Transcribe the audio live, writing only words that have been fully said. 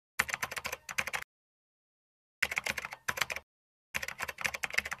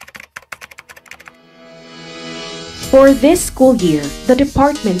For this school year, the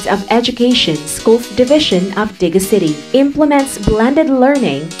Department of Education Schools Division of Digos City implements blended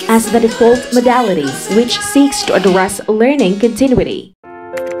learning as the default modality, which seeks to address learning continuity.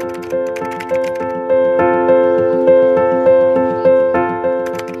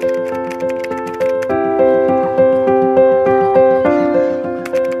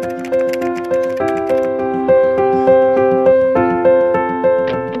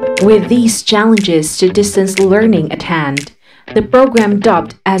 With these challenges to distance learning at hand, the program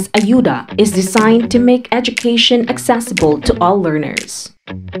dubbed as AYUDA is designed to make education accessible to all learners.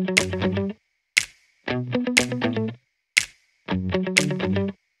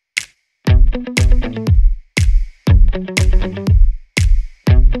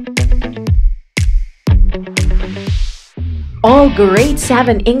 All grade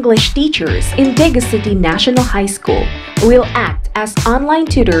 7 English teachers in Digos City National High School will act as online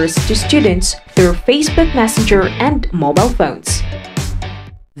tutors to students through Facebook Messenger and mobile phones.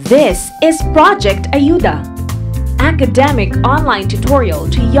 This is Project AYUDA, academic online tutorial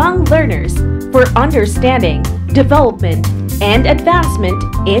to young learners for understanding, development, and advancement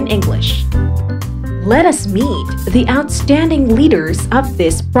in English. Let us meet the outstanding leaders of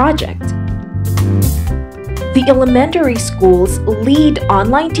this project. The elementary school's lead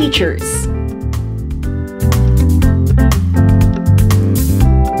online teachers.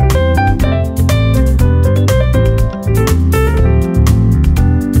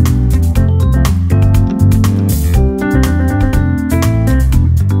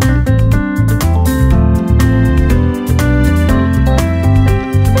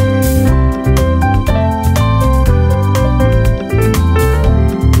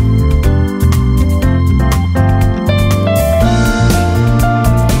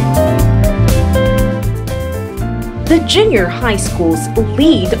 The junior high school's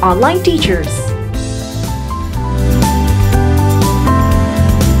lead online teachers.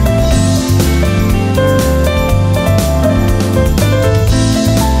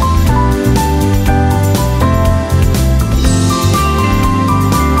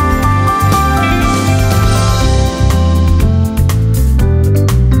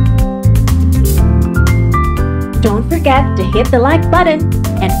 Don't forget to hit the like button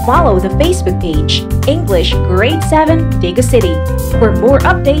and follow the Facebook page English Grade 7 Digos City for more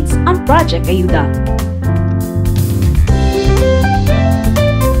updates on Project AYUDA.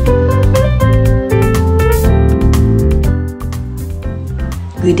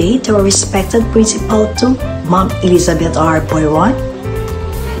 Good day to our respected Principal to Ma'am Elizabeth R. Boyron,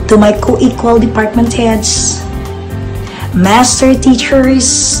 to my co-equal department heads, master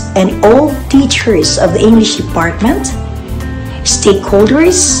teachers, and all teachers of the English department,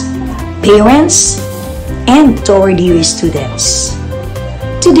 stakeholders, parents, and to our dear students.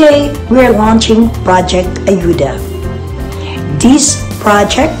 Today, we are launching Project AYUDA. This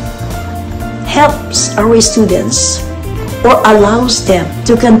project helps our students or allows them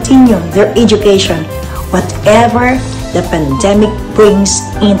to continue their education whatever the pandemic brings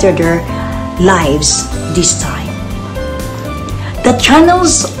into their lives this time. The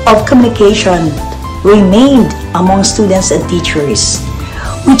channels of communication remained among students and teachers,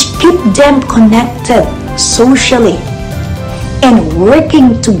 which keep them connected socially and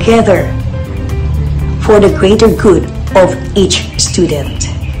working together for the greater good of each student.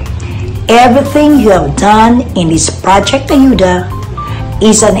 Everything you have done in this Project AYUDA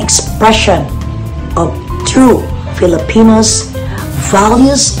is an expression of true Filipinos'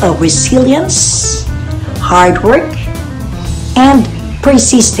 values of resilience, hard work, and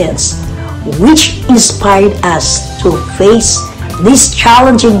persistence, which inspired us to face this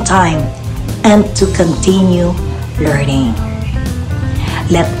challenging time and to continue learning.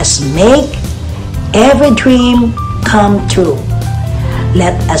 Let us make every dream come true.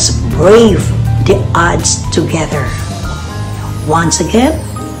 Let us brave the odds together. Once again,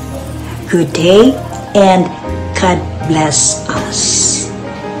 good day and God bless us.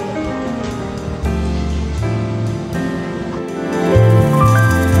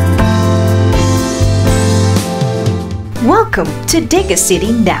 Welcome to Digos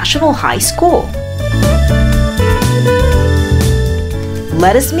City National High School.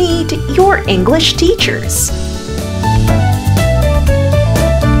 Let us meet your English teachers.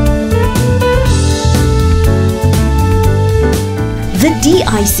 The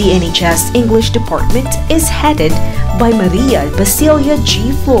DICNHS English Department is headed by Maria Basilia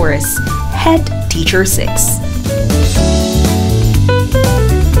G. Flores, Head Teacher 6.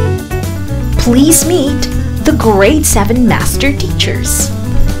 Please meet the Grade 7 Master Teachers.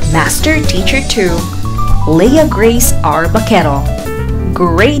 Master Teacher 2, Leah Grace R. Baquero.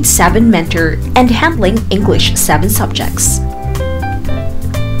 Grade 7 Mentor and Handling English 7 Subjects.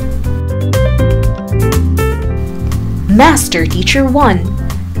 Master Teacher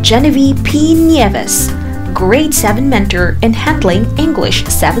 1, Genevieve P. Nieves, Grade 7 Mentor and Handling English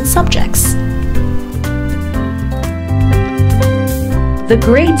 7 Subjects. The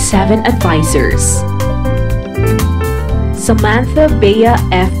Grade 7 Advisors: Samantha Bea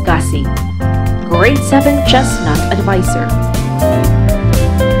F. Gassing, Grade 7 Chestnut Advisor.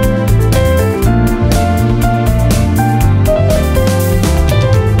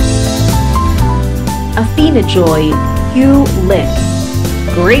 Athena Joy Hugh Lin,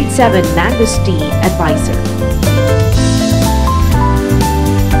 Grade 7 Mangosteen Advisor.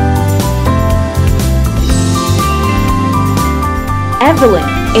 Evelyn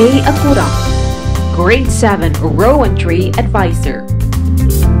A. Acurang, Grade 7 Rowan Tree Advisor.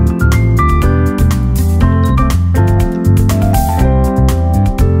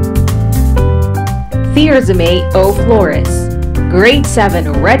 Thiersame O. Flores, Grade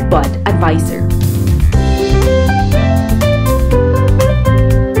 7 Redbud Advisor.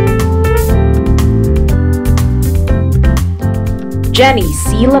 Jenny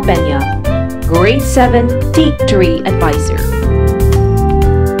C. La Peña, Grade 7 Teak Tree Advisor.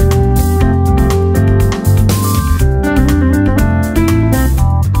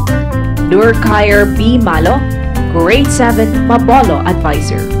 Nurkair B. Malo, Grade 7 Mabolo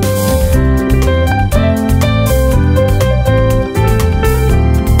Advisor.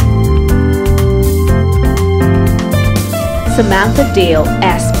 Samantha Dale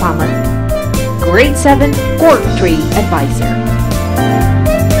S. Paman, Grade 7 Cork Tree Advisor.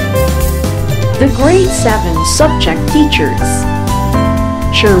 The Grade 7 Subject Teachers: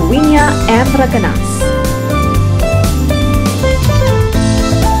 Sherwinia M. Raganas,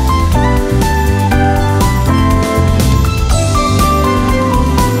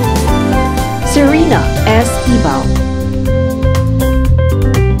 Serena S. Ibao,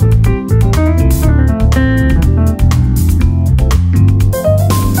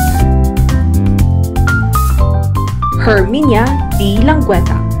 Herminia D.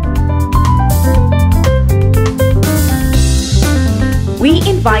 Langueta. We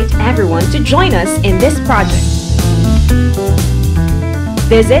invite everyone to join us in this project.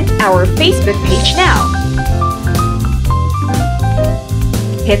 Visit our Facebook page now.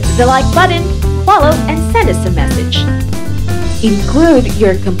 Hit the like button, follow, and send us a message. Include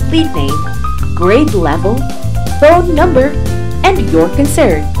your complete name, grade level, phone number, and your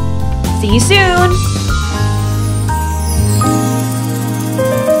concern. See you soon!